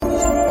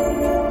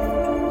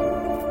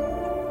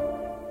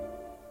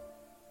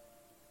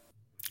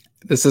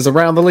This is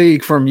Around the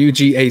League from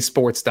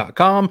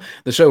UGAsports.com,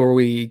 the show where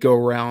we go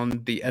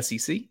around the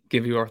SEC,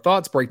 give you our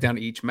thoughts, break down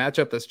each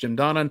matchup. That's Jim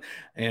Donnan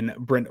and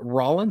Brent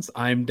Rollins.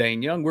 I'm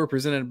Dane Young. We're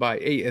presented by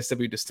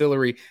ASW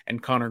Distillery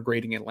and Connor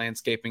Grading and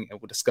Landscaping,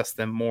 and we'll discuss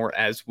them more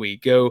as we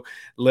go.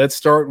 Let's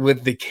start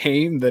with the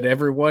game that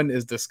everyone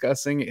is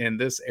discussing in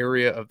this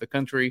area of the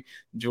country,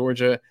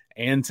 Georgia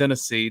and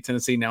Tennessee.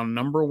 Tennessee now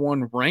number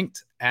one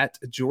ranked at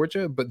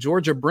Georgia, but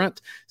Georgia, Brent,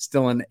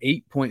 still an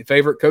 8-point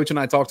favorite. Coach and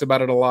I talked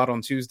about it a lot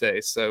on Tuesday,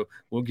 so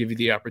we'll give you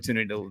the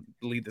opportunity to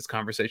lead this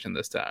conversation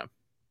this time.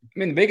 I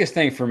mean, the biggest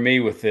thing for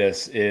me with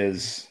this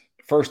is,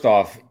 first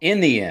off, in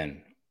the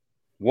end,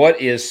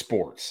 what is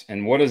sports?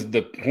 And what is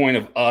the point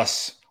of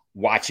us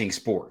watching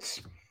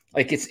sports?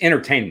 Like, it's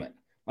entertainment.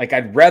 Like,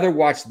 I'd rather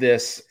watch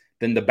this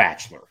than The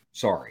Bachelor.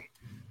 Sorry.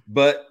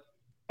 But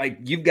like,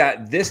 you've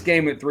got this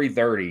game at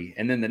 3:30,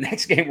 and then the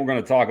next game we're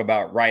going to talk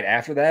about right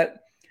after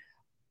that.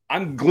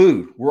 I'm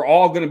glued. We're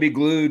all going to be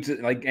glued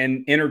to,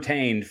 and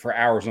entertained for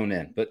hours on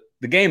end. But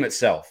the game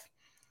itself,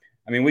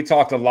 I mean, we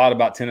talked a lot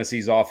about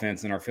Tennessee's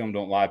offense in our Film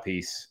Don't Lie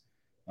piece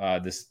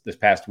this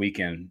past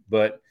weekend.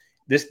 But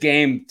this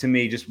game, to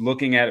me, just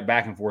looking at it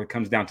back and forth,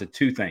 comes down to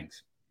two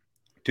things.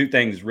 Two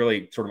things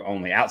really sort of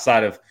only,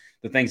 outside of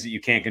the things that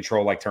you can't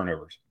control, like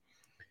turnovers.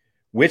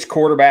 Which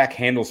quarterback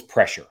handles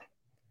pressure?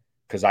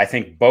 Because I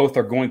think both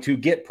are going to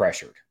get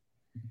pressured.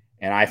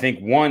 And I think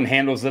one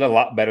handles it a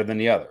lot better than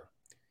the other.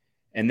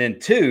 And then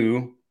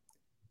two,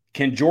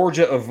 can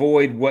Georgia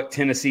avoid what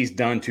Tennessee's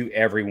done to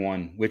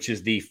everyone, which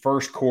is the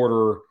first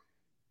quarter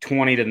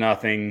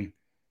 20-0,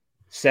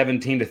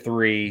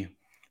 17-3,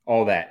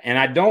 all that. And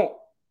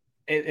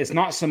it's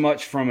not so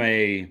much from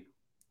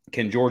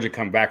can Georgia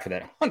come back for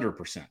that?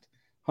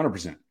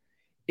 100%.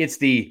 It's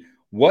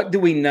what do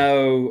we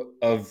know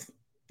of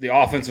the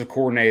offensive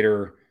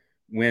coordinator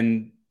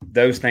when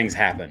those things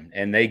happen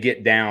and they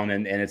get down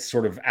and it's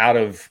sort of out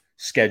of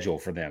schedule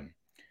for them,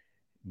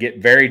 get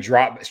very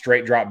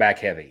straight drop back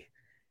heavy.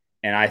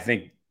 And I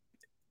think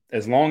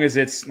as long as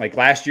it's like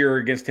last year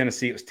against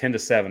Tennessee, it was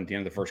 10-7 at the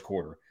end of the first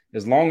quarter.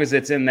 As long as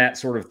it's in that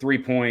sort of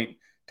 3-point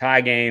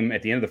tie game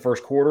at the end of the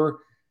first quarter,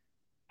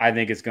 I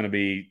think it's going to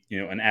be,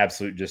 an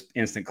absolute just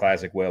instant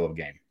classic whale of a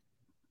game.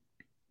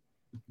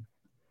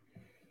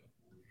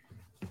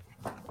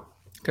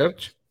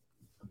 Coach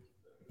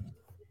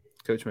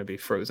may be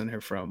frozen here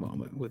for a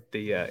moment with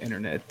the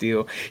internet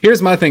deal.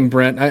 Here's my thing,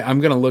 Brent. I'm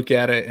going to look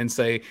at it and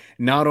say,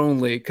 not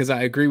only because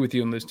I agree with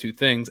you on those two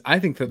things, I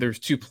think that there's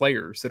two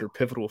players that are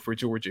pivotal for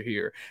Georgia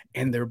here,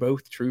 and they're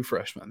both true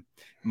freshmen,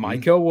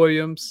 Michael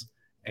Williams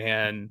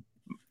and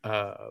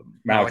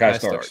Malachi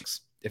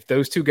Starks. If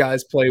those two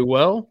guys play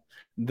well,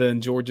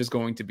 then Georgia's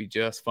going to be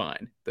just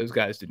fine. Those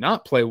guys do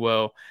not play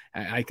well.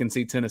 I can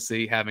see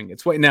Tennessee having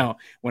its way. Now,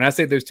 when I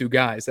say those two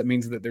guys, that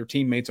means that their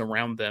teammates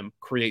around them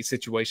create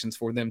situations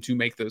for them to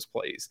make those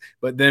plays.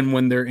 But then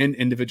when they're in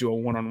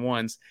individual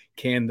one-on-ones,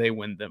 can they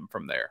win them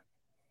from there?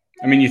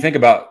 I mean, you think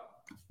about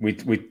we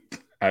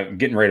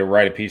getting ready to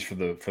write a piece for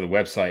the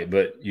website,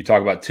 but you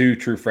talk about two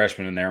true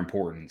freshmen and their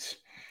importance,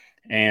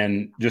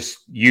 and just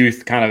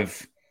youth kind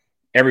of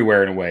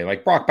everywhere in a way.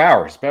 Like Brock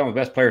Bowers, one of the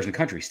best players in the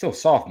country, still a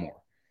sophomore.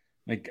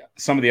 Like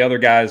some of the other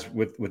guys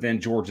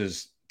within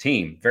Georgia's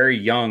team, very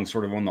young,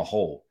 sort of on the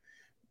whole.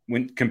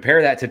 When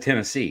compare that to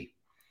Tennessee,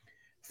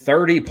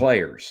 30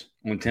 players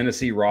on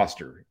Tennessee's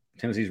roster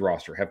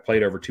have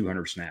played over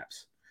 200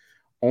 snaps.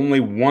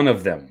 Only one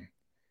of them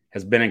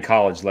has been in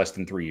college less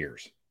than 3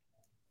 years.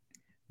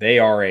 They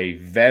are a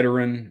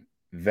veteran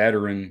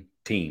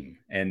team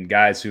and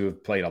guys who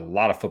have played a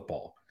lot of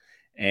football.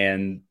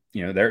 And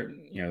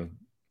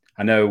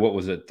I know what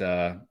was it?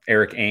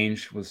 Eric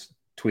Ainge was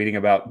tweeting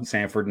about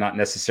Sanford not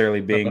necessarily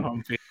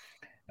being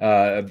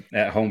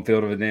at home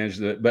field of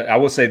advantage. But I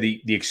will say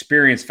the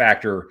experience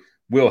factor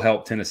will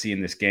help Tennessee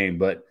in this game.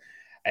 But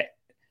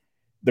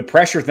the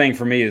pressure thing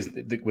for me is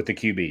with the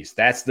QBs.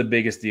 That's the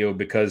biggest deal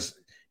because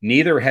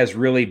neither has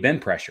really been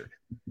pressured.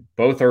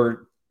 Both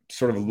are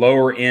sort of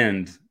lower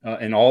end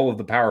in all of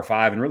the Power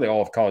 5 and really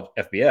all of college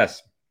FBS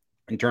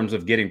in terms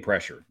of getting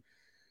pressure.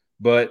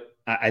 But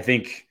I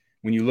think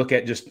when you look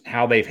at just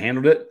how they've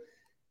handled it,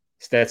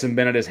 Stetson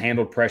Bennett has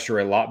handled pressure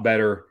a lot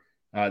better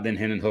than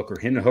Hendon Hooker.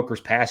 Hendon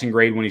Hooker's passing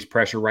grade when he's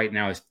pressure right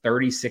now is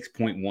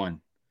 36.1.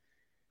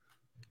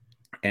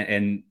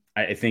 And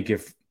I think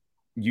if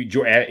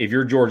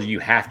you're Georgia, you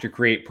have to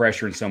create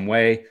pressure in some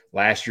way.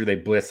 Last year they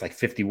blitzed like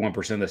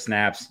 51% of the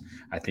snaps.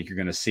 I think you're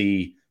going to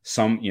see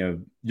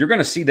you're going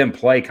to see them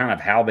play kind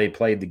of how they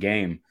played the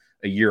game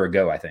a year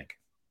ago, I think.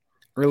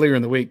 Earlier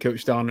in the week,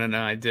 Coach Don and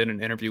I did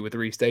an interview with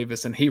Reese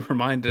Davis, and he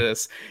reminded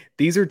us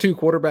these are two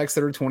quarterbacks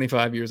that are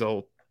 25 years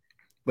old.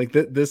 Like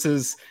this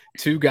is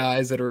two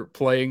guys that are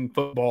playing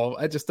football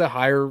at just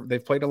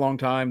they've played a long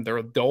time. They're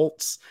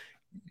adults.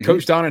 Mm-hmm.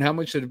 Coach Donnan, how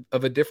much of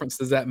a difference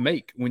does that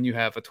make when you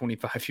have a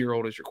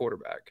 25-year-old as your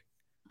quarterback?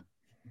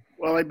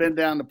 Well, they've been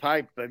down the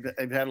pipe.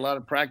 They've had a lot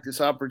of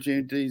practice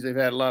opportunities. They've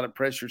had a lot of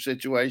pressure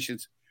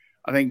situations.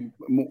 I think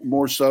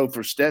more so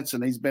for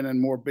Stetson. He's been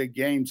in more big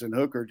games than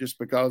Hooker just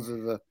because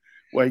of the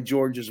way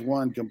Georgia's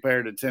won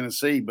compared to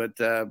Tennessee. But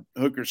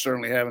Hooker's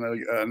certainly having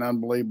an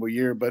unbelievable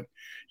year. But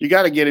you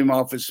got to get him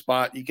off his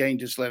spot. You can't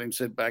just let him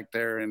sit back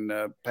there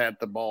and pat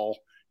the ball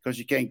because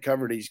you can't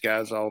cover these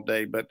guys all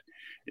day. But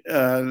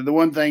the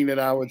one thing that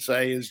I would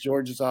say is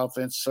Georgia's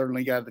offense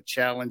certainly got the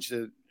challenge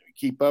to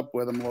keep up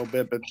with them a little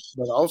bit, but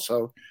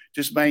also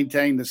just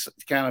maintain this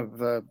kind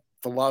of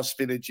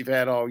philosophy that you've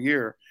had all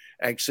year.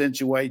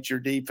 Accentuate your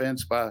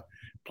defense by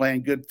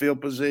playing good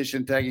field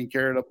position, taking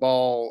care of the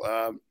ball,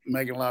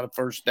 making a lot of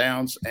first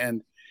downs,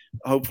 and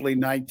hopefully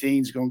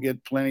 19 is going to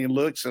get plenty of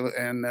looks,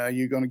 and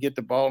you're going to get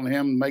the ball in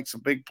him and make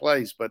some big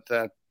plays. But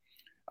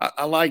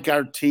I like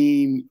our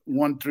team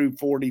 1 through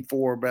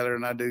 44 better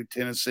than I do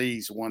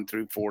Tennessee's 1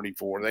 through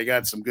 44. They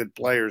got some good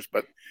players,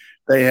 but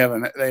they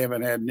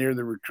haven't had near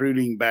the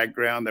recruiting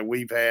background that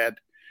we've had.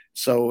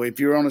 So if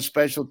you're on a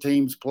special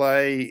teams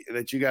play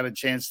that you got a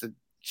chance to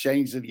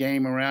change the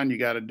game around, you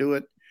got to do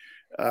it.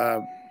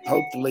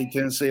 Hopefully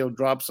Tennessee will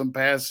drop some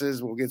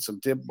passes. We'll get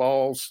some tip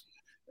balls,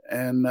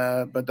 and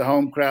but the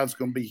home crowd's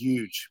going to be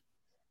huge.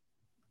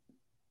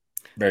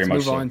 Very much.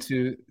 Move on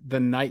to the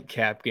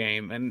nightcap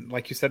game, and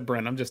like you said,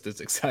 Brent, I'm just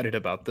as excited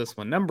about this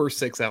one. Number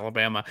 6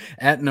 Alabama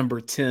at number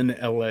 10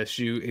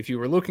 LSU. If you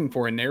were looking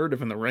for a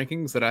narrative in the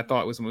rankings that I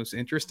thought was most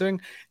interesting,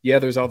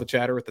 there's all the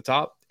chatter at the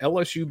top.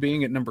 LSU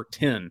being at number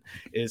 10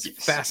 is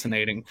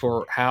fascinating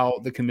for how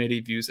the committee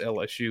views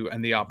LSU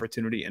and the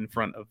opportunity in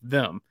front of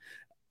them.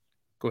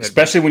 Go ahead.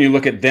 Especially when you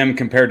look at them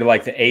compared to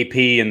like the AP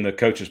and the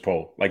coaches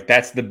poll. Like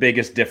that's the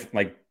biggest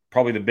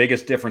probably the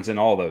biggest difference in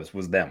all those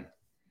was them.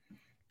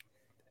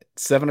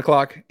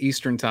 7:00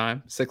 Eastern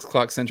time,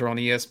 6:00 Central on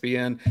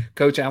ESPN.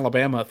 Coach,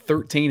 Alabama,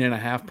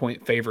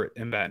 13.5-point favorite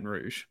in Baton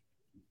Rouge.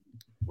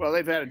 Well,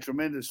 they've had a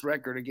tremendous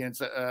record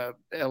against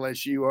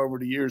LSU over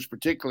the years,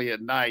 particularly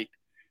at night.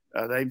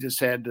 They've just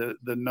had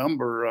the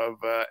number of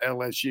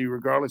LSU,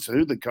 regardless of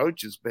who the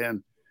coach has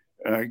been,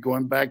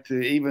 going back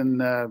to even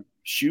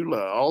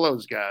Shula, all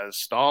those guys,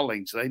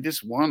 Stallings. They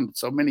just won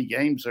so many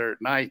games there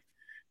at night.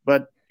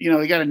 But,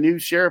 they got a new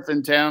sheriff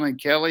in town, and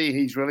Kelly,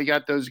 he's really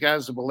got those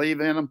guys to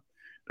believe in them.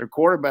 Their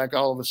quarterback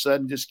all of a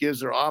sudden just gives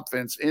their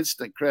offense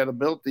instant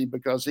credibility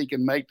because he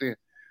can make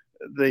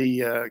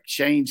the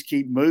chains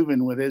keep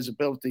moving with his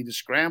ability to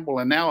scramble.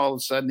 And now all of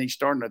a sudden he's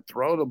starting to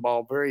throw the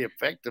ball very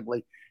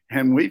effectively.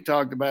 And we've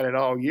talked about it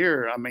all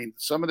year. I mean,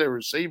 some of their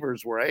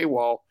receivers were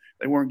AWOL.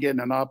 They weren't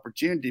getting an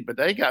opportunity, but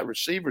they got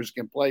receivers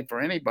who can play for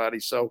anybody.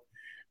 So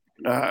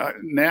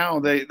now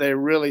they're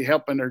really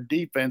helping their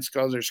defense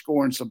because they're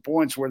scoring some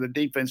points where the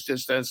defense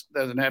just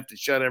doesn't have to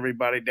shut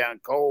everybody down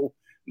cold,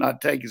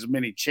 not take as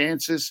many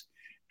chances.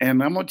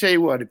 And I'm going to tell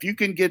you what, if you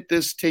can get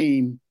this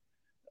team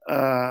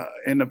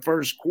in the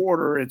first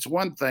quarter, it's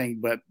one thing.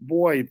 But,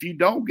 boy, if you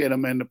don't get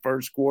them in the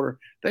first quarter,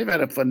 they've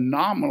had a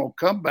phenomenal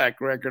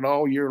comeback record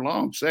all year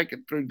long.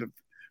 Second through the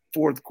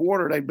fourth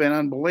quarter, they've been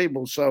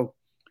unbelievable. So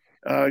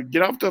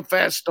get off to a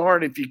fast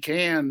start if you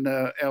can,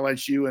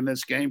 LSU, in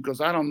this game, because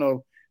I don't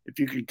know if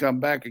you can come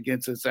back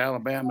against this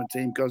Alabama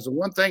team. Because the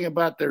one thing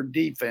about their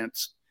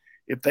defense,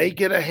 if they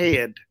get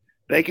ahead –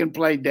 they can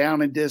play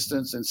down and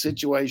distance and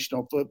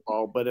situational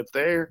football, but if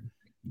they're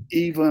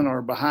even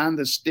or behind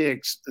the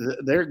sticks,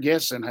 they're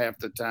guessing half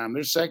the time.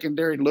 Their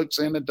secondary looks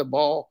in at the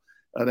ball.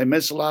 They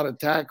miss a lot of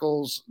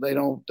tackles. They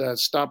don't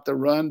stop the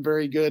run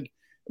very good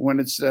when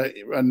it's a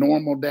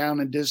normal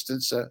down and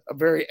distance, a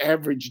very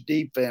average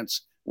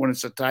defense when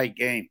it's a tight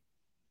game.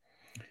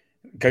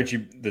 Coach,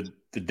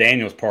 the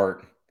Daniels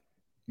part,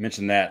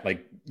 mentioned that.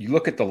 Like, you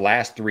look at the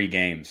last 3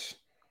 games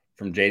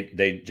from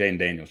Jayden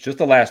Daniels, just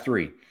the last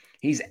 3.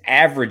 He's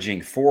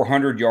averaging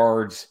 400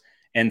 yards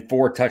and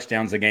 4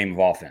 touchdowns a game of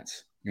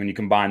offense when you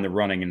combine the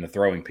running and the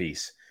throwing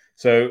piece.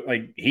 So,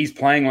 he's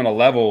playing on a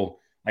level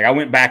 – I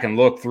went back and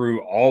looked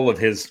through all of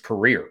his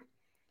career.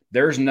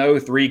 There's no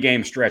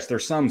 3-game stretch.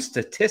 There's some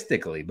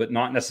statistically, but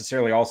not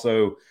necessarily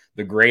also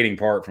the grading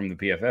part from the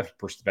PFF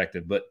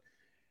perspective.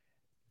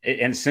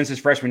 And since his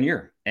freshman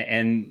year.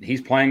 And he's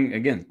playing,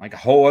 again, a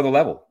whole other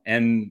level.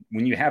 And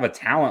when you have a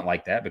talent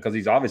like that, because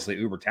he's obviously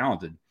uber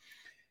talented,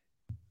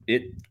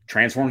 it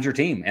transforms your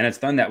team, and it's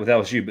done that with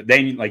LSU. But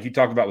then, like you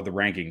talked about with the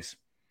rankings,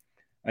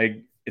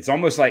 it's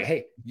almost like,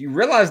 hey, you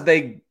realize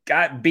they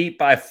got beat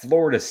by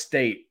Florida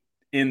State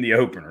in the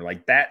opener.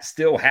 That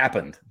still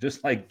happened,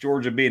 just like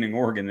Georgia beating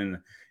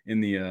Oregon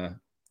in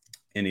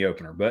the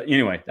opener. But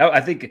anyway,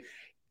 I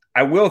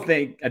do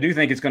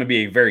think it's going to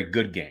be a very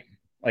good game.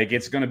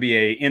 It's going to be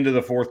a end of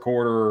the fourth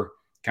quarter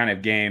kind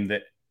of game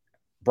that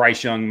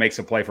Bryce Young makes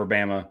a play for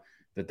Bama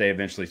that they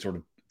eventually sort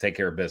of take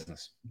care of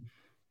business.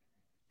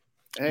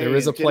 Hey, there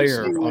is a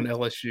player on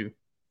LSU.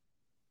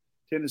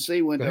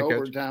 Tennessee went to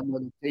overtime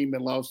with a team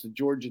that lost to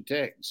Georgia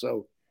Tech.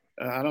 So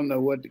I don't know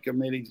what the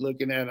committee's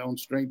looking at on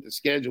strength of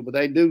schedule, but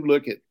they do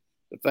look at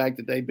the fact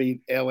that they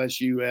beat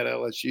LSU at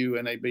LSU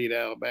and they beat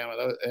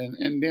Alabama.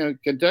 And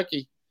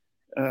Kentucky,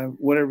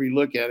 whatever you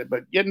look at it.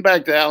 But getting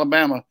back to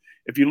Alabama,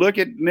 if you look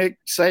at Nick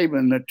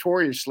Saban,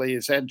 notoriously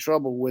has had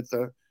trouble with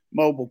the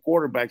mobile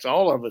quarterbacks.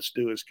 All of us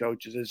do as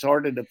coaches. It's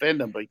hard to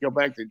defend them. But you go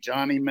back to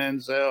Johnny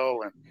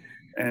Manziel and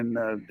and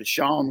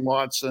Deshaun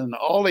Watson,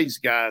 all these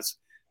guys.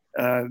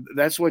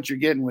 That's what you're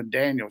getting with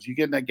Daniels. You're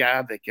getting a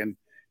guy that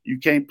you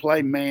can't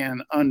play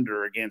man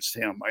under against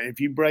him. If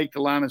you break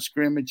the line of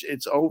scrimmage,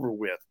 it's over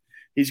with.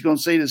 He's going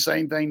to see the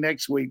same thing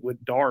next week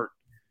with Dart,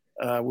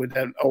 with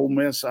that Ole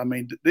Miss. I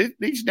mean,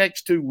 these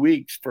next 2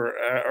 weeks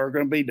are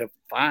going to be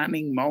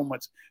defining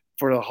moments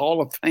for the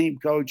Hall of Fame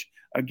coach,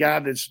 a guy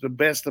that's the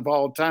best of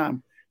all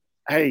time.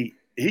 Hey,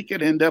 he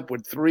could end up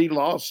with 3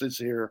 losses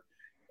here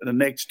in the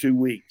next 2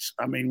 weeks.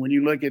 I mean, when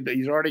you look at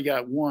he's already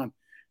got one.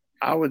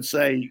 I would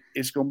say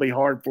it's going to be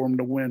hard for him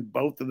to win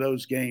both of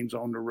those games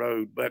on the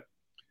road, but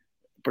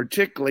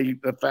particularly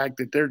the fact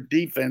that their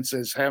defense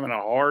is having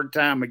a hard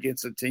time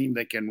against a team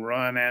that can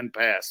run and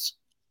pass.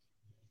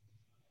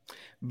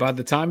 By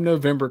the time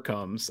November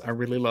comes, I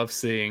really love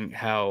seeing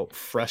how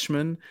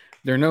freshmen,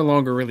 they're no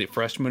longer really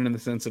freshmen in the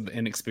sense of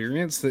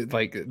inexperience.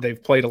 Like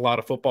they've played a lot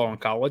of football in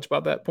college by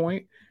that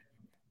point.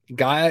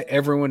 Guy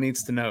everyone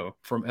needs to know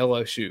from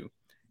LSU,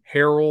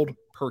 Harold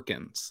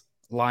Perkins,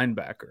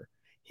 linebacker.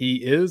 He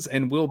is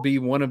and will be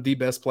one of the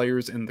best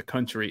players in the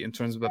country in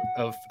terms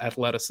of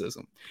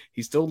athleticism.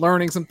 He's still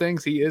learning some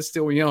things. He is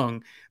still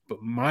young,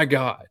 but my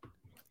God,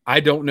 I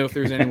don't know if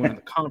there's anyone in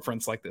the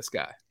conference like this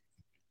guy.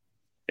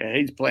 Yeah,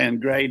 he's playing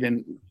great.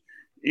 And,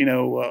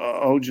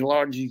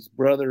 Ojalaji's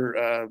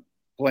brother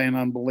playing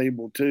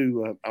unbelievable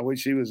too. I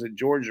wish he was at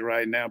Georgia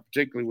right now,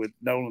 particularly with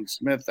Nolan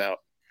Smith out.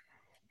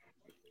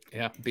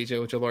 Yeah,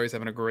 BJ Ojolari's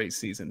having a great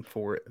season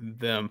for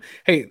them.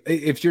 Hey,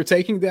 if you're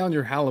taking down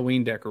your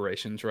Halloween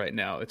decorations right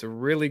now, it's a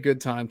really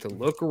good time to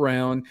look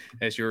around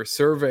as you're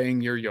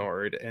surveying your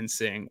yard and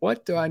saying,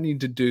 what do I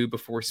need to do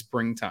before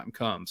springtime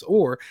comes?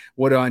 Or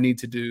what do I need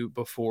to do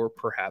before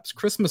perhaps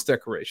Christmas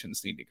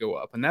decorations need to go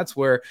up? And that's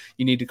where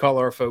you need to call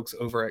our folks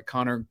over at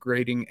Connor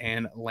Grading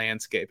and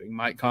Landscaping.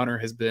 Mike Connor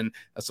has been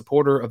a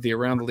supporter of the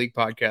Around the League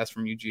podcast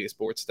from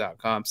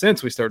UGAsports.com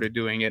since we started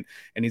doing it.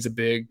 And he's a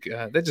big,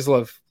 they just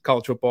love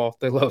college football.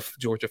 They love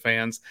Georgia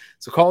fans.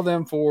 So call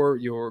them for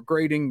your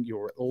grading,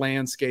 your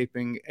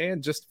landscaping,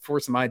 and just for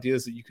some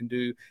ideas that you can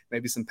do,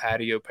 maybe some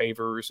patio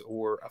pavers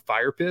or a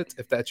fire pit,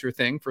 if that's your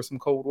thing for some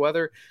cold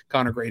weather.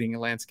 Connor Grading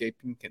and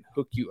Landscaping can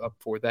hook you up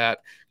for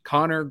that.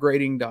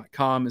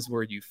 ConnorGrading.com is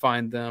where you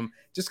find them.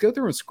 Just go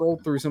through and scroll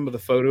through some of the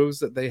photos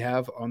that they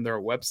have on their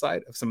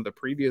website of some of the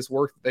previous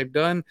work that they've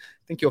done.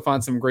 I think you'll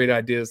find some great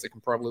ideas that can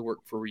probably work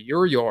for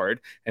your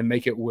yard and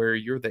make it where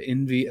you're the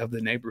envy of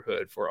the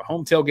neighborhood for a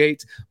home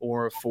tailgate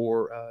or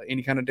for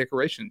any kind of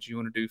decorations you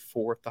want to do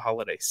for the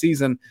holiday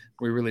season.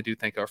 We really do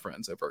thank our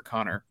friends over at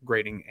Connor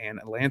Grading and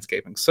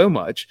Landscaping so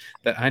much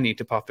that I need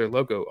to pop their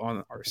logo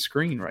on our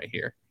screen right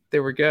here.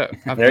 There we go.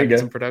 I've done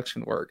some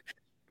production work.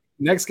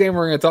 Next game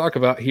we're going to talk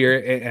about here,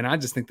 and I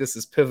just think this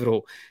is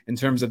pivotal in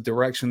terms of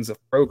directions of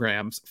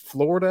programs.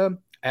 Florida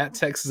at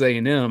Texas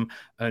A&M,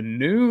 a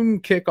noon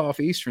kickoff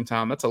Eastern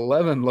time. That's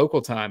 11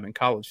 local time in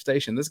College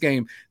Station. This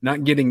game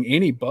not getting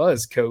any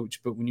buzz,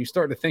 Coach, but when you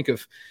start to think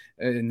of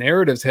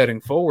narratives heading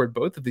forward,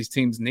 both of these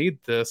teams need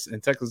this,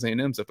 and Texas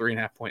A&M's a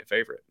 3.5-point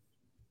favorite.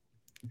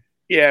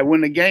 Yeah,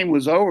 when the game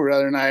was over the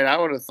other night, I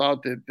would have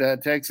thought that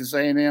Texas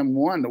A&M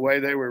won the way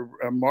they were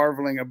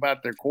marveling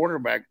about their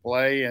quarterback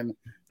play and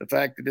the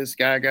fact that this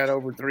guy got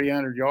over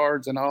 300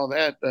 yards and all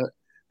that. The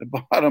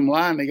bottom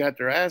line, they got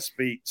their ass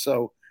beat.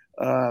 So,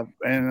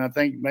 and I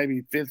think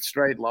maybe 5th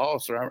straight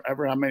loss or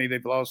ever how many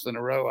they've lost in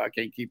a row. I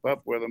can't keep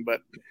up with them.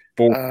 But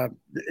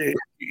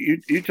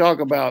you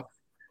talk about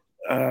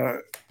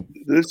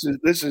this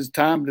is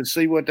time to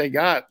see what they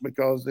got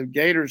because the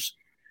Gators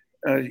 –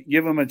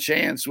 give them a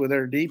chance with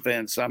their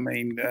defense. I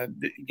mean,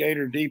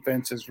 Gator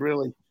defense is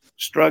really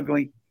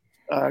struggling.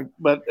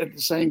 But at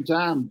the same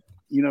time,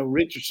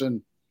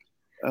 Richardson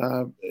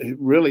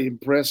really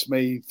impressed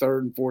me 3rd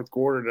and 4th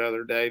quarter the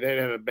other day. They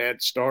had a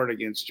bad start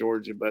against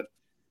Georgia, but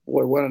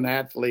boy, what an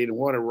athlete and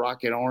what a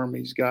rocket arm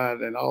he's got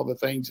and all the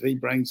things that he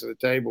brings to the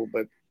table.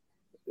 But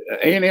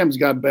A&M's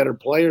got better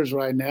players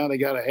right now. They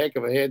got a heck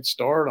of a head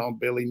start on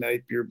Billy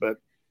Napier. But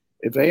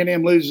if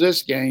A&M loses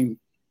this game,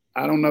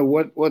 I don't know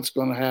what's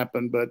going to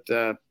happen, but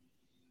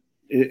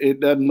it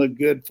doesn't look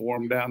good for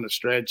them down the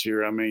stretch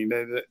here. I mean,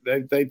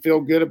 they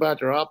feel good about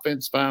their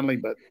offense finally,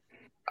 but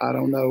I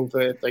don't know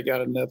if they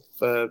got enough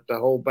to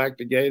hold back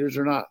the Gators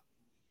or not.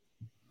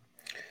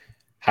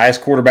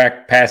 Highest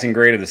quarterback passing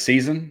grade of the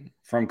season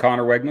from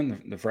Connor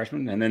Wegman, the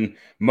freshman, and then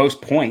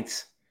most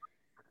points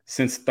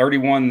since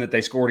 31 that they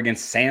scored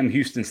against Sam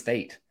Houston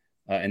State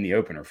in the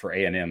opener for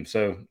A&M.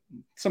 So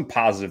some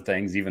positive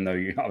things, even though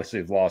you obviously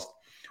have lost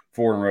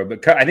 4 in a row.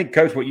 But I think,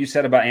 Coach, what you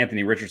said about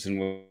Anthony Richardson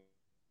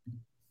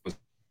was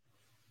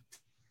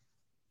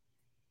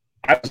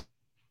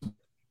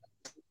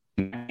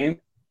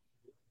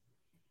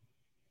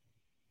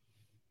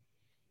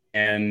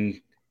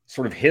and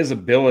sort of his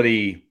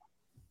ability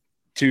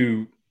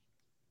to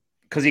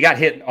 – because he got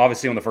hit,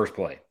 obviously, on the first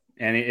play.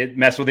 And it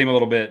messed with him a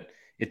little bit.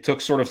 It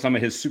took sort of some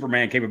of his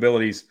Superman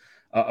capabilities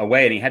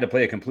away, and he had to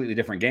play a completely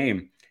different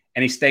game.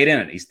 And he stayed in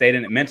it. He stayed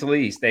in it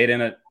mentally. He stayed in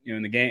it,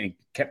 in the game. He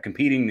kept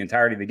competing the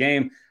entirety of the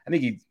game. I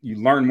think you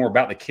learn more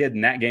about the kid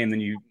in that game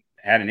than you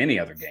had in any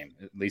other game,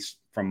 at least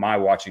from my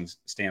watching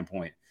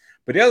standpoint.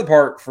 But the other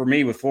part for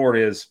me with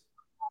Florida is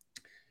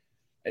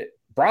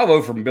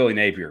bravo from Billy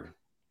Napier.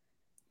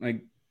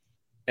 Like,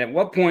 at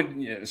what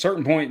point, at a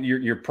certain point,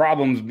 your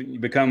problems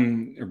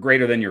become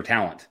greater than your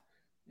talent.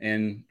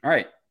 And all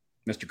right,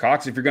 Mr.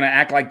 Cox, if you're going to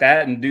act like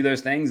that and do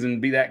those things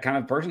and be that kind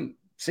of person,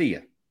 see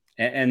you.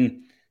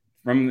 And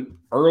from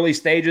early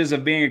stages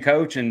of being a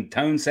coach and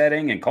tone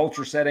setting and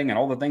culture setting and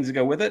all the things that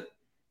go with it,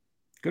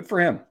 good for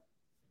him.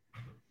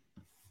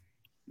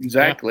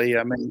 Exactly.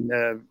 Yeah. I mean,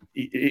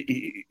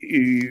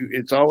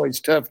 it's always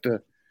tough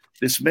to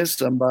dismiss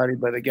somebody,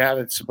 but a guy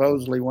that's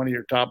supposedly one of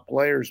your top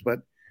players.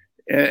 But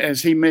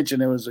as he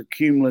mentioned, it was a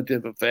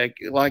cumulative effect,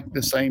 like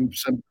the same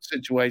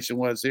situation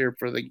was here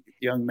for the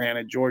young man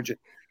at Georgia.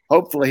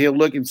 Hopefully he'll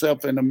look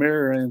himself in the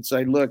mirror and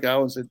say, look, I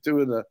was at two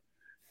of the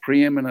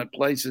preeminent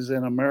places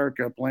in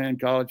America playing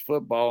college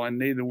football, and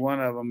neither one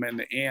of them in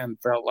the end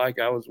felt like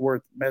I was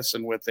worth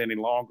messing with any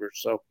longer.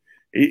 So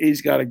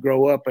he's got to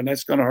grow up, and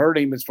that's going to hurt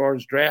him as far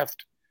as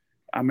draft.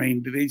 I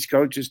mean, these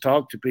coaches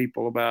talk to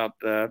people about,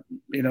 their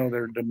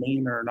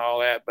demeanor and all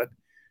that, but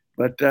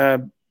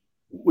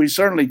we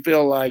certainly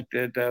feel like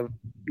that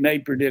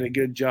Napier did a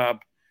good job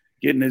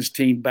getting his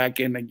team back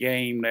in the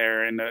game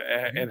there. And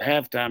at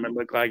halftime, it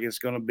looked like it's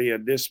going to be a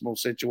dismal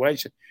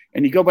situation.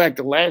 And you go back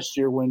to last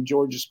year when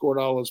Georgia scored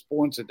all those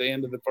points at the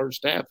end of the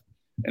first half,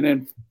 and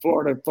then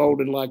Florida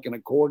folded like an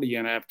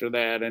accordion after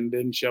that and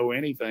didn't show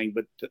anything,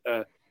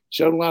 but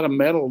showed a lot of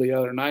mettle the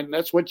other night. And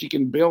that's what you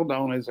can build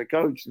on as a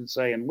coach and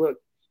saying, look,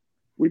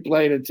 we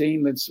played a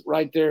team that's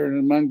right there and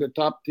among the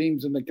top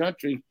teams in the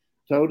country,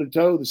 toe to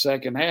toe the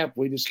second half.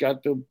 We just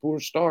got to a poor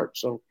start.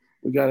 So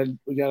we got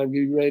to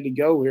be ready to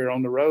go here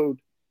on the road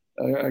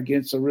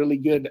against a really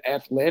good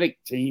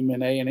athletic team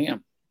in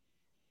A&M.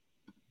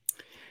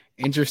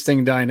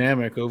 Interesting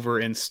dynamic over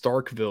in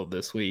Starkville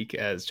this week,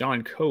 as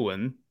John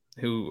Cohen,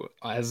 who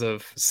as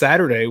of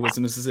Saturday was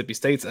Mississippi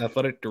State's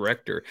athletic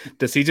director,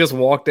 does he just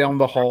walk down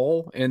the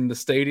hall in the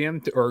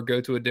stadium or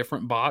go to a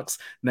different box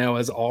now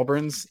as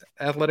Auburn's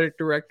athletic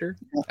director?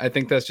 I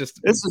think that's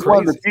just this is crazy.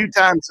 One of the few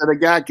times that a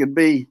guy could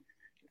be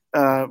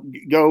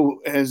go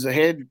as a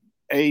head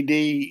AD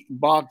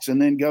box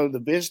and then go to the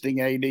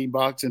visiting AD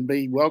box and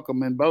be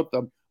welcome in both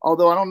of them.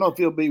 Although I don't know if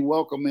he'll be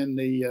welcome in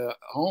the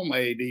home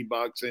AD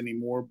box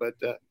anymore, but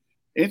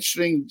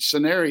interesting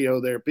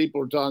scenario there.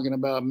 People are talking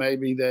about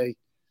maybe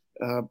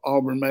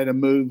Auburn made a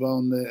move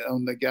on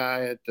the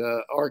guy at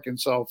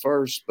Arkansas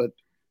first, but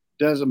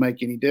doesn't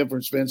make any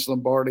difference. Vince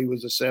Lombardi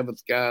was the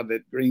seventh guy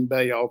that Green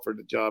Bay offered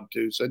the job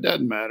to, so it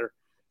doesn't matter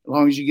as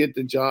long as you get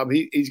the job.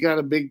 He's got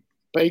a big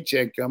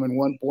paycheck coming,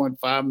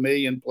 $1.5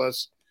 million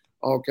plus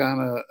all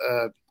kind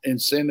of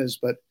incentives.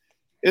 But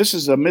this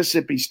is a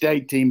Mississippi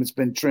State team that's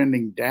been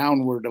trending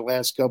downward the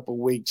last couple of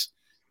weeks,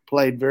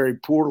 played very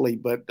poorly.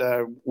 But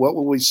what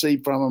will we see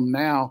from them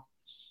now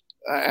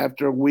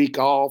after a week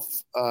off?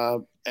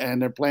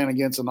 And they're playing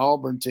against an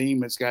Auburn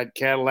team. It's got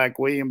Cadillac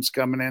Williams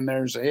coming in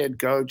there as a head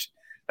coach.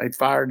 They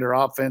fired their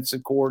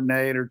offensive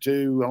coordinator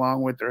too,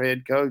 along with their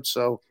head coach.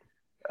 So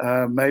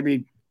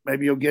maybe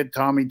you'll get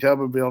Tommy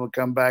Tuberville to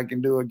come back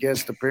and do a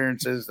guest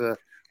appearance as the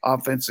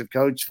offensive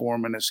coach for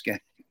them in this game.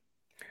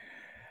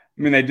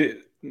 I mean, they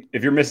do.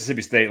 If you're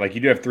Mississippi State, like,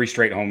 you do have 3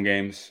 straight home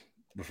games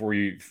before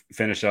you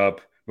finish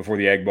up before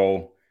the Egg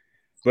Bowl.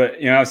 But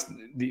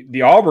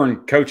the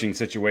Auburn coaching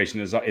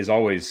situation is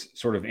always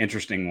sort of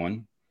interesting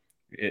one.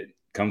 It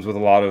comes with a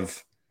lot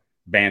of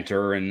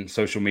banter and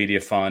social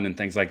media fun and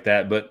things like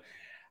that. But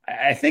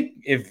I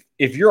think if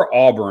you're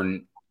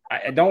Auburn,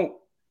 I don't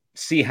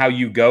see how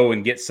you go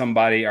and get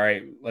somebody. All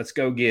right, let's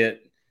go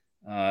get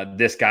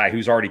this guy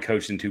who's already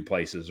coached in 2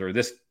 places, or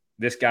this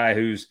guy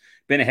who's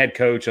been a head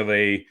coach of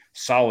a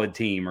solid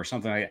team or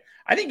something like that.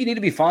 I think you need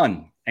to be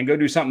fun and go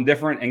do something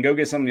different and go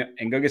get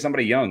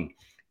somebody young.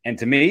 And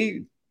to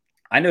me,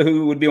 I know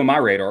who would be on my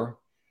radar.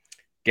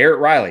 Garrett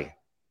Riley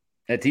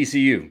at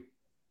TCU.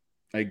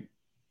 Like,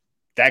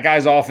 that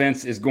guy's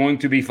offense is going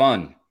to be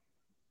fun.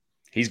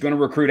 He's going to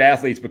recruit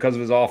athletes because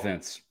of his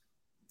offense.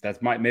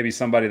 That's maybe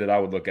somebody that I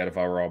would look at if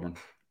I were Auburn.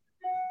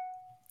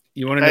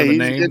 You want to know the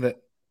name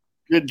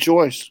good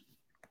choice.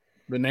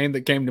 The name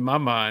that came to my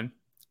mind,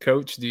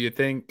 Coach, do you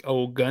think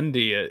old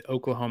Gundy at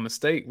Oklahoma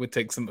State would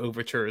take some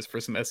overtures for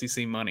some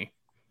SEC money?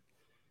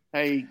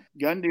 Hey,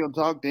 Gundy will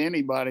talk to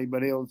anybody,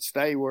 but he'll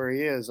stay where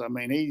he is. I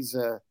mean, he's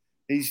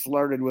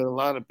flirted with a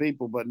lot of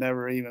people, but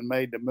never even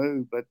made the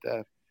move. But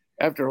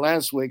after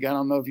last week, I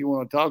don't know if you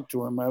want to talk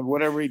to him.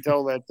 Whatever he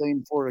told that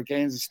team before the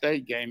Kansas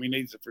State game, he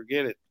needs to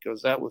forget it,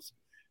 because that was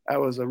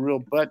a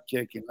real butt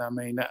kicking. I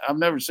mean, I've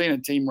never seen a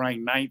team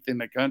ranked 9th in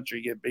the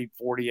country get beat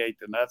 48-0.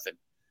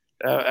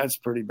 That's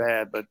pretty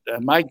bad. But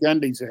Mike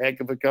Gundy's a heck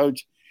of a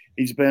coach.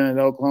 He's been at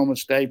Oklahoma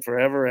State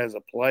forever as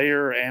a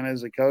player and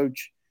as a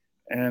coach,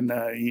 and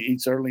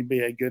he'd certainly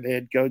be a good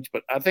head coach.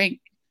 But I think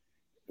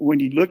when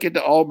you look at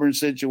the Auburn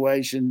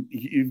situation,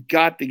 you've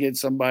got to get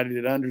somebody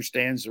that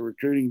understands the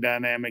recruiting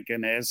dynamic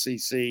in the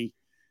SEC,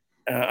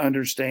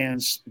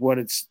 understands what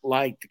it's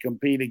like to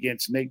compete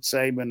against Nick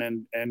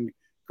Saban and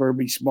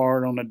Kirby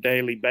Smart on a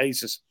daily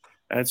basis.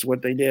 That's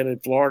what they did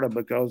at Florida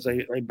because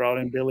they brought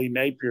in Billy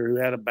Napier, who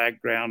had a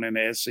background in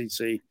the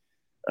SEC.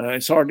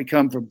 It's hard to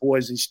come from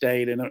Boise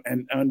State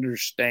and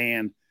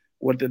understand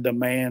what the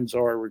demands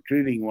are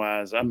recruiting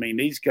wise. I mean,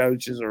 these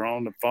coaches are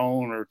on the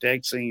phone or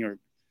texting or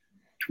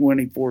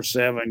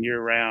 24/7 year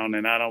round,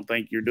 and I don't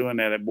think you're doing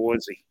that at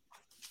Boise.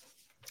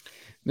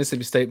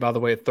 Mississippi State, by the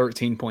way, a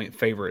 13-point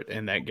favorite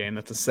in that game.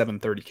 That's a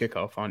 7:30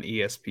 kickoff on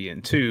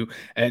ESPN2.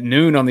 At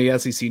noon on the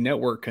SEC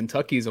Network,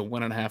 Kentucky's a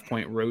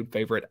 1.5-point road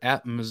favorite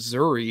at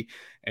Missouri.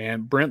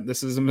 And Brent,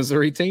 this is a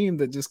Missouri team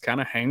that just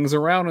kind of hangs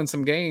around in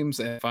some games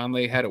and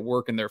finally had it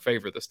work in their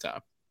favor this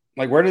time.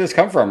 Like, where did this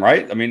come from,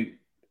 right? I mean,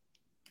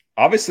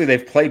 obviously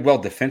they've played well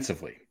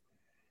defensively.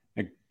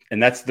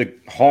 And that's the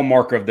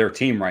hallmark of their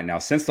team right now.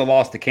 Since the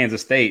loss to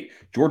Kansas State,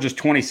 Georgia's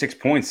 26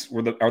 points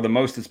are the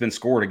most that's been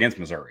scored against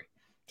Missouri.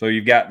 So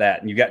you've got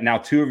that. And you've got now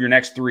 2 of your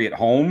next 3 at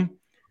home.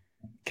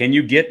 Can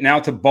you get now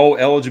to bowl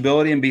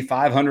eligibility and be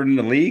 500 in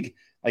the league?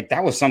 Like,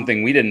 that was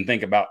something we didn't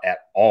think about at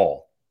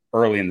all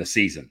early in the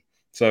season.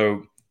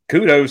 So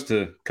kudos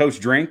to Coach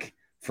Drink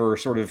for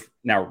sort of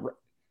now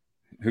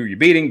who you're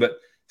beating, but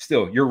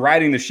still you're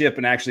riding the ship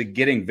and actually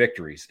getting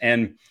victories.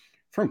 And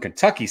from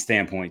Kentucky's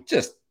standpoint,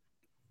 just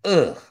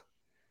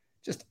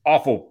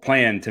awful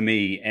plan to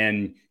me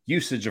and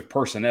usage of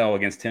personnel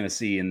against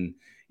Tennessee. And,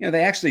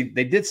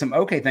 they did some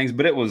okay things,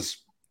 but it was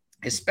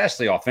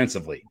especially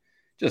offensively,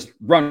 just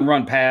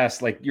run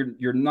pass. Like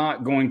you're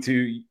not going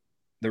to,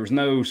 there was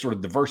no sort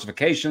of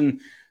diversification,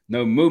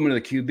 no movement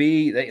of the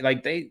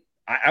QB.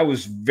 I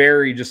was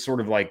very just sort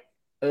of like,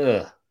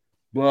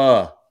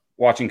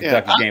 watching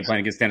Kentucky's game plan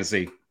against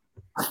Tennessee.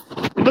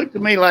 It looked to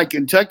me like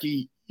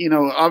Kentucky,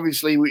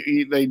 obviously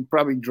they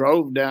probably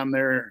drove down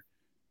there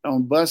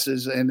on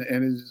buses, and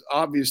it's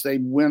obvious they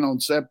went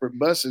on separate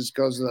buses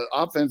because the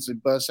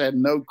offensive bus had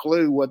no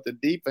clue what the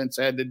defense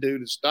had to do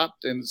to stop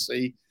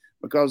Tennessee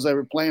because they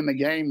were playing the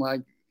game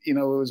like, it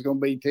was going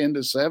to be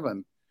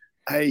 10-7.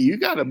 Hey, you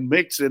got to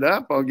mix it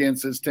up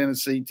against this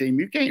Tennessee team.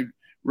 You can't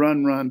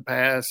run,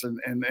 pass,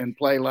 and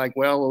play like,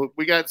 well,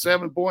 we got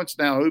 7 points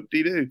now,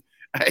 hoop-de-doo.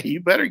 Hey, you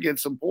better get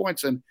some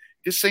points. And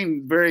just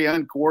seemed very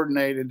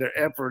uncoordinated, their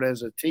effort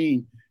as a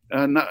team.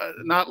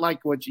 Not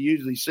like what you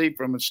usually see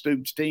from a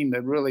Stoops team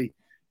that really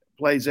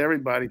plays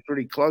everybody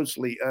pretty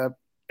closely.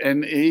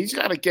 And he's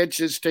got to catch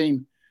his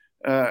team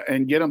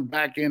and get them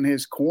back in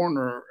his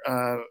corner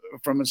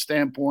from a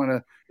standpoint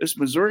of this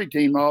Missouri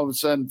team all of a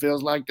sudden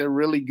feels like they're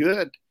really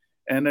good.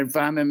 And they're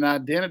finding an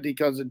identity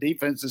because the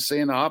defense is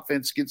seeing the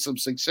offense get some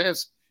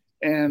success.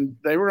 And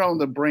they were on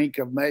the brink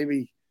of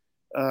maybe,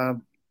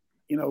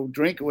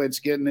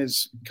 Drinkowitz getting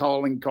his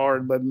calling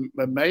card, but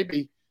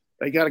maybe –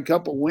 they got a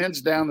couple wins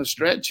down the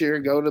stretch here,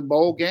 go to the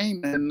bowl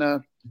game, and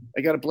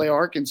they got to play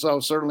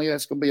Arkansas. Certainly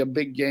that's going to be a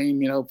big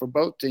game, for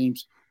both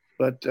teams.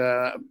 But,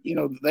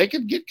 they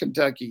could get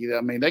Kentucky. I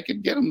mean, they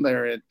could get them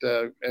there and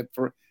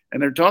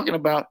they're talking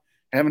about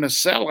having a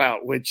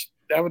sellout, which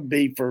that would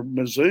be for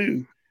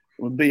Mizzou,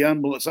 would be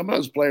unbelievable. Some of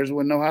those players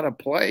wouldn't know how to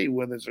play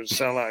with as a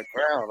sellout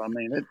crowd. I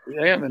mean,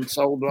 they haven't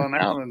sold one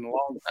out in a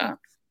long time.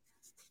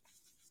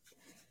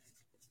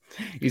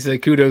 You say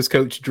kudos,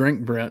 Coach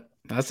Drink, Brent.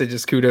 I say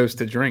just kudos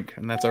to Drink,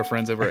 and that's our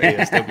friends over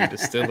at ASW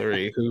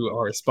Distillery who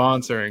are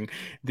sponsoring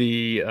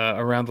the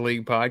Around the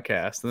League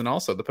podcast and then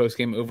also the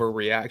post-game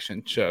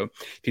overreaction show.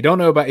 If you don't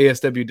know about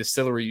ASW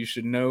Distillery, you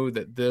should know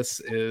that this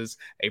is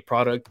a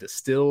product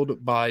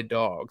distilled by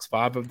dogs.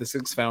 5 of the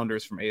 6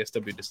 founders from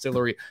ASW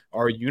Distillery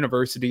are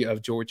University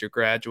of Georgia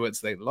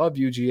graduates. They love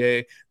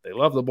UGA. They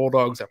love the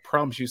Bulldogs. I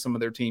promise you some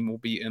of their team will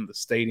be in the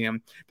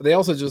stadium, but they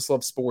also just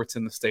love sports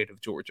in the state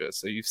of Georgia.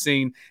 So you've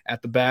seen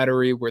at the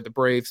Battery where the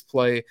Braves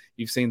play,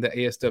 you've seen that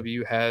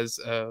ASW has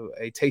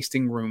a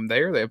tasting room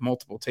there. They have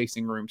multiple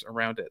tasting rooms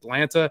around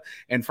Atlanta.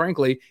 And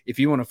frankly, if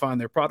you want to find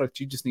their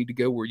product, you just need to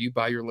go where you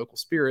buy your local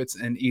spirits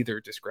and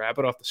either just grab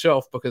it off the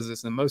shelf because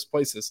it's in most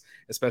places,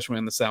 especially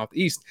in the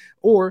Southeast,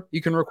 or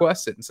you can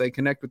request it and say,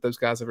 connect with those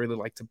guys. I really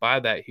like to buy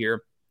that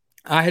here.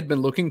 I had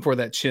been looking for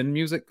that Chin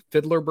Music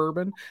Fiddler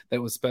bourbon that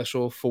was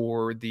special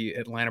for the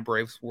Atlanta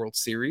Braves World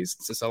Series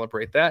to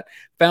celebrate that.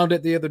 Found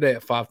it the other day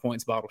at 5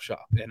 Points Bottle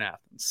Shop in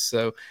Athens.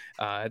 So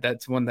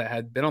that's one that I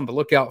had been on the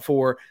lookout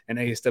for, and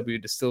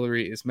ASW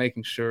Distillery is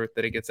making sure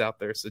that it gets out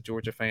there so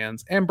Georgia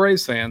fans and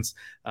Braves fans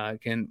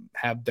can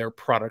have their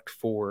product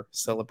for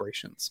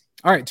celebrations.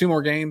 All right, 2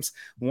 more games.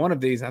 One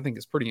of these I think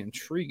is pretty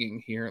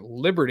intriguing here.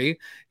 Liberty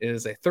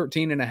is a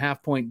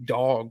 13.5-point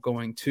dog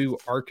going to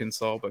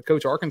Arkansas. But,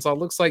 Coach, Arkansas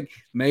looks like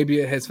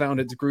maybe it has found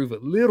its groove a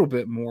little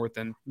bit more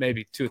than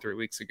maybe 2 or 3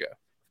 weeks ago.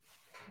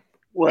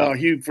 Well,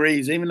 Hugh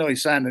Freeze, even though he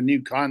signed a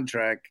new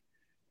contract,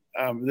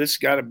 this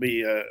got to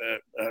be a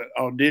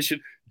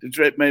audition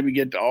to maybe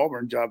get the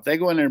Auburn job. If they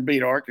go in there and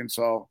beat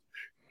Arkansas,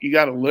 you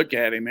got to look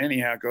at him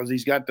anyhow because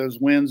he's got those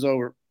wins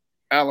over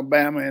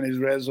Alabama in his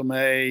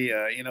resume.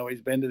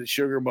 He's been to the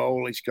Sugar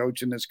Bowl. He's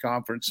coaching this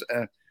conference,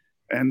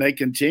 and they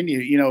continue.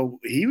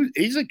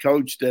 He's a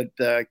coach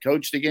that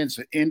coached against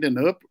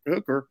Hendon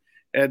Hooker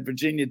at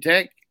Virginia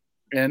Tech,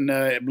 and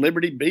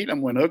Liberty beat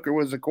him when Hooker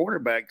was a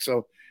quarterback.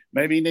 So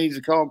maybe he needs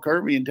to call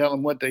Kirby and tell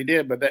him what they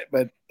did.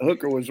 But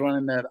Hooker was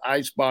running that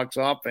icebox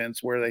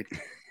offense where they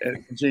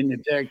at Virginia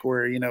Tech,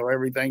 where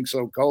everything's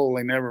so cold,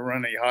 they never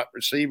run any hot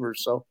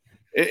receivers. So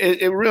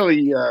it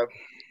really,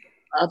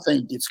 I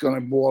think it's going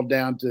to boil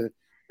down to,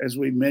 as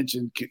we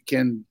mentioned,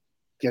 can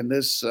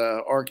this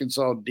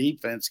Arkansas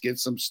defense get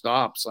some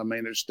stops? I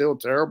mean, they're still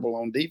terrible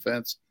on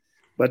defense,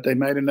 but they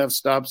made enough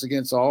stops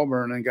against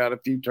Auburn and got a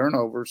few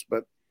turnovers.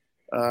 But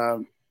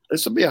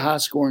this will be a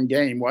high-scoring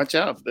game. Watch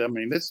out. I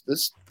mean,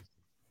 this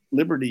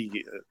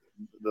Liberty,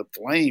 the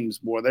Flames,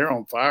 boy, they're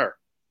on fire.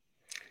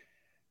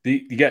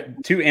 You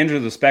got two ends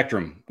of the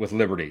spectrum with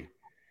Liberty.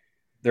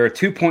 They're a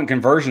 2-point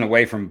conversion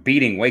away from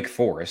beating Wake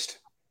Forest,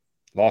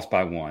 lost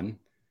by 1.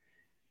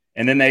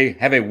 And then they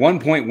have a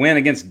 1-point win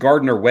against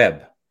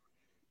Gardner-Webb.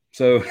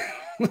 So a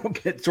little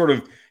bit sort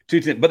of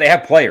but they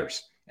have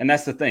players. And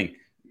that's the thing.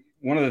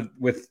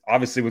 With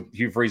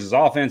Hugh Freeze's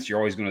offense, you're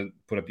always going to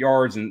put up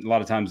yards. And a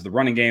lot of times the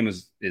running game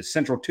is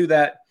central to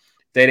that.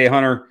 Day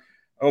Hunter,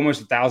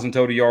 almost 1,000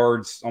 total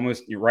yards,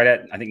 almost you're right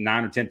at, I think,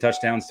 9 or 10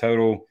 touchdowns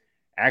total.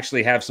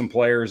 Actually have some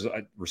players,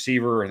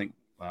 receiver, I think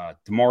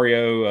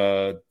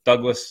Demario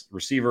Douglas,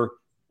 receiver.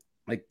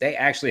 Like they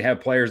actually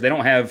have players. They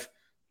don't have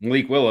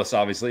Malik Willis,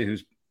 obviously,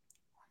 who's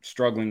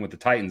struggling with the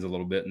Titans a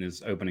little bit in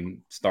his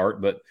opening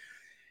start. But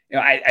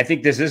I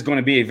think this is going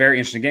to be a very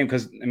interesting game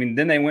because, I mean,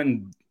 then they went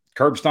and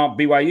curb stomped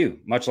BYU,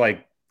 much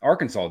like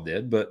Arkansas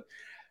did. But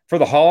for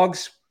the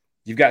Hogs,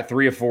 you've got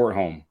 3 of 4 at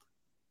home,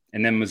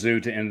 and then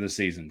Mizzou to end of the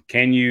season.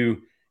 And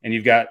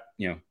you've got,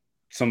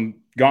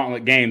 some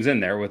gauntlet games in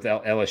there with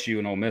LSU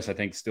and Ole Miss, I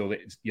think, still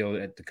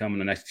to come in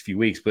the next few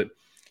weeks. But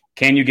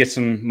can you get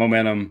some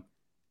momentum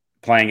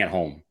playing at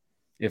home?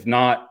 If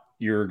not,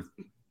 you're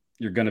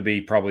going to be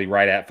probably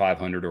right at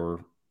 500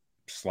 or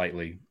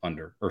slightly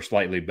under or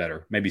slightly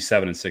better, maybe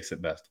 7-6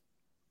 at best.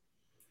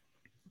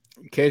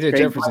 KJ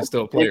Jefferson's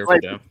still a player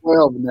for them.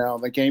 12 now.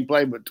 They can't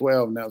play but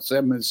 12 now,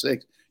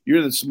 7-6.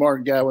 You're the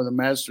smart guy with a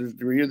master's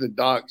degree. You're the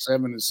doc,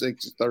 7-6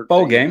 is 13.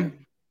 Bowl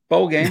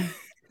game.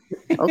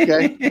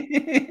 Okay.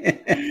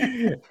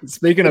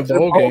 Speaking of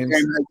bowl games,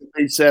 they could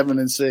be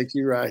 7-6.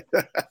 You're right.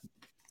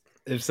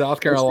 If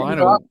South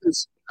Carolina,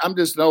 I'm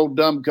just an old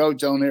dumb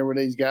coach on there with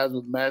these guys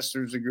with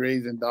master's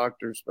degrees and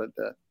doctors, but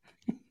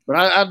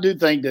I do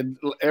think that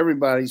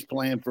everybody's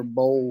playing for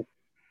bowl.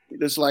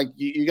 Just like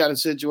you got a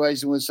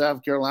situation with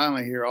South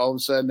Carolina here. All of a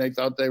sudden, they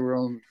thought they were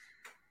on,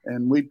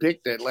 and we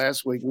picked that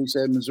last week. We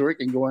said Missouri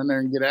can go in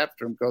there and get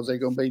after them because they're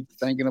going to be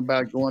thinking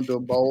about going to a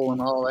bowl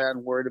and all that,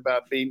 and worried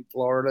about beating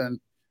Florida and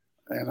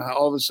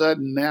all of a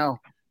sudden now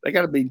they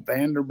got to beat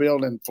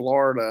Vanderbilt and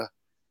Florida,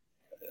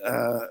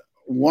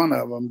 one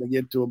of them, to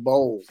get to a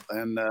bowl.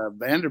 And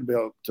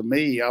Vanderbilt, to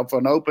me, off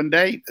an open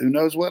date, who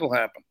knows what'll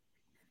happen.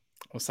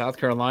 Well, South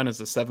Carolina is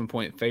a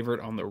 7-point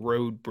favorite on the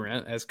road,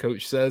 Brent. As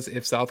Coach says,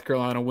 if South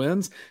Carolina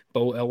wins,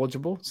 bowl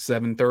eligible,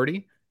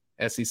 7:30,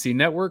 SEC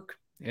Network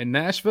in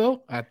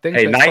Nashville. I think.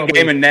 Hey, night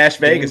game in Nash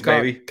Vegas,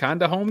 baby.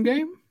 Kind of home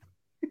game.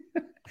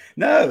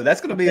 No,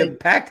 that's going to be a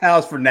packed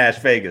house for Nash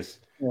Vegas.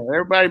 Yeah,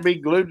 everybody be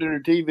glued to their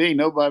TV.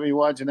 Nobody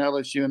watching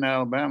LSU and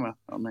Alabama.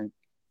 I mean,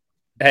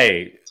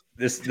 hey,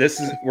 this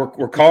is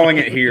we're calling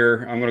it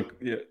here.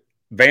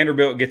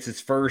 Vanderbilt gets its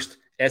first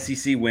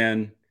SEC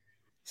win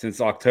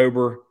since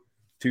October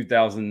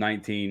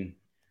 2019.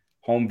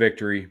 Home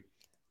victory.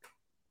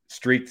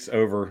 Streak's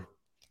over.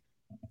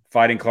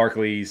 Fighting Clark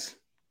Lees.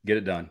 Get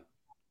it done.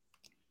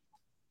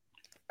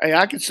 Hey,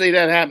 I can see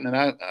that happening.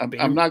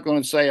 I'm not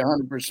going to say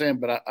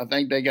 100%, but I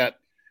think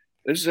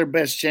this is their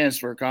best chance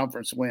for a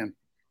conference win.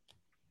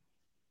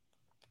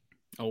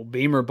 Oh,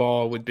 Beamer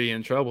ball would be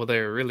in trouble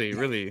there. Really,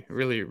 really,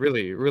 really,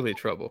 really, really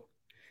trouble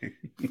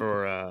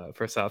for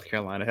South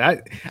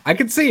Carolina. I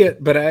could see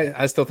it, but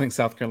I still think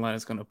South Carolina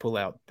is going to pull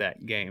out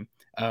that game.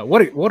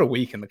 What a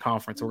week in the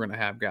conference we're going to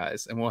have,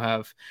 guys. And we'll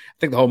have, I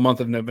think the whole month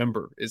of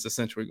November is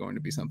essentially going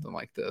to be something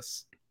like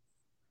this.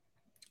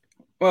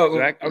 Well,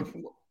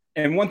 exactly.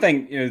 And one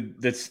thing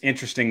that's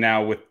interesting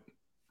now with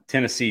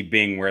Tennessee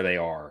being where they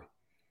are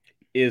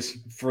is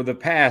for the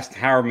past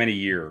however many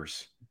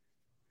years,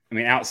 I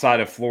mean,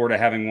 outside of Florida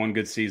having one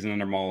good season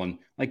under Mullen,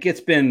 like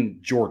it's been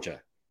Georgia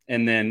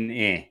and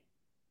then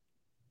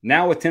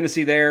Now with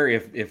Tennessee there,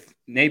 if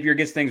Napier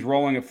gets things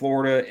rolling at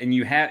Florida and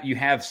you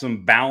have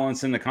some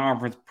balance in the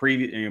conference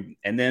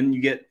and then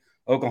you get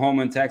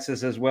Oklahoma and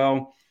Texas as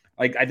well,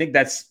 like I think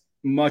that's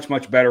much,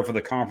 much better for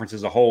the conference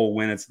as a whole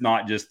when it's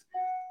not just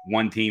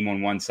one team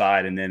on one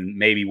side and then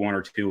maybe one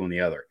or two on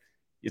the other.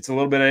 It's a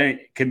little bit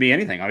it could be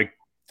anything. I mean,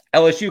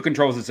 LSU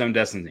controls its own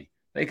destiny.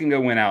 They can go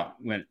win out.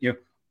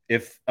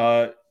 If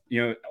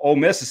Ole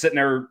Miss is sitting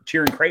there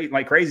cheering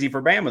like crazy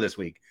for Bama this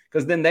week,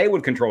 because then they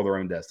would control their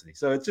own destiny.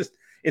 So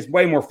it's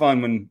way more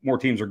fun when more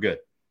teams are good.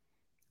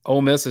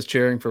 Ole Miss is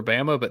cheering for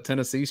Bama, but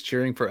Tennessee's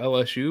cheering for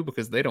LSU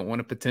because they don't want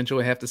to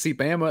potentially have to see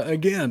Bama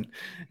again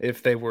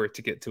if they were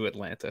to get to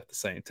Atlanta at the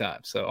same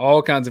time. So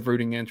all kinds of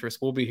rooting interest.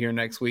 We'll be here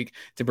next week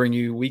to bring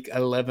you week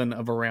 11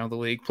 of Around the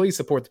League. Please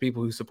support the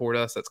people who support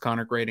us. That's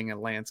Connor Grading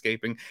and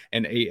Landscaping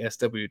and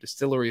ASW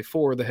Distillery.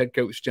 For the head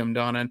coach, Jim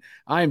Donnan,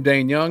 I am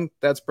Dane Young.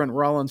 That's Brent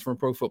Rollins from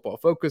Pro Football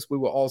Focus. We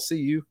will all see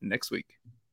you next week.